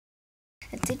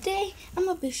And today I'm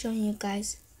gonna be showing you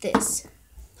guys this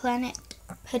planet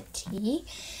Putty,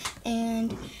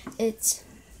 and it's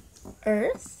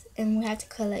Earth, and we have to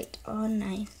collect all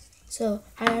 9. So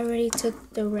I already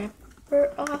took the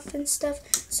wrapper off and stuff.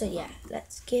 So yeah,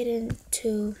 let's get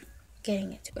into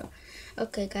getting it to go.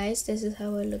 Okay guys, this is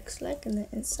how it looks like on the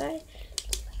inside.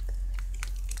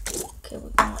 Okay,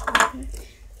 we're gonna open.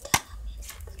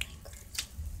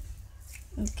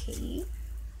 Okay,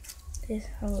 this is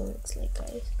how it looks like,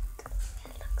 guys.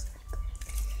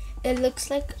 It looks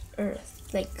like Earth.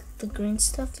 Like the green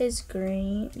stuff is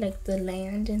green, like the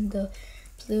land, and the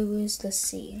blue is the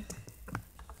sea.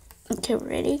 Okay,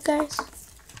 ready guys?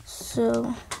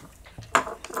 So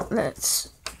let's,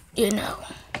 let's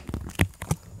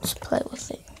play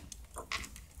with it.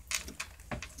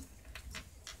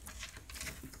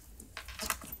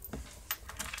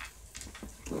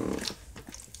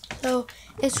 So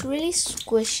it's really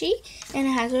squishy and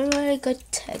it has a really good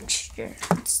texture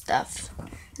and stuff.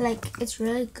 Like, it's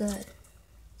really good.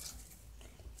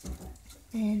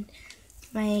 And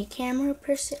my camera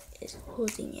person is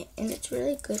holding it, and it's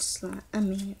really good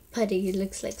slime. Putty. It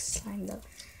looks like slime though.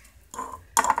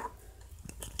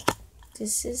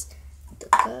 This is the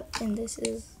cup, and this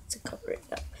is to cover it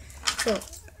up. So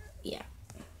yeah,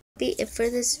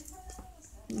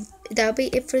 that'll be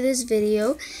it for this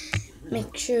video.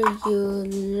 Make sure you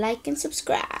like and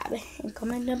subscribe, and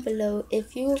comment down below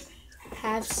if you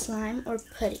have slime or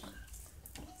putty.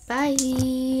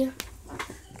 Bye.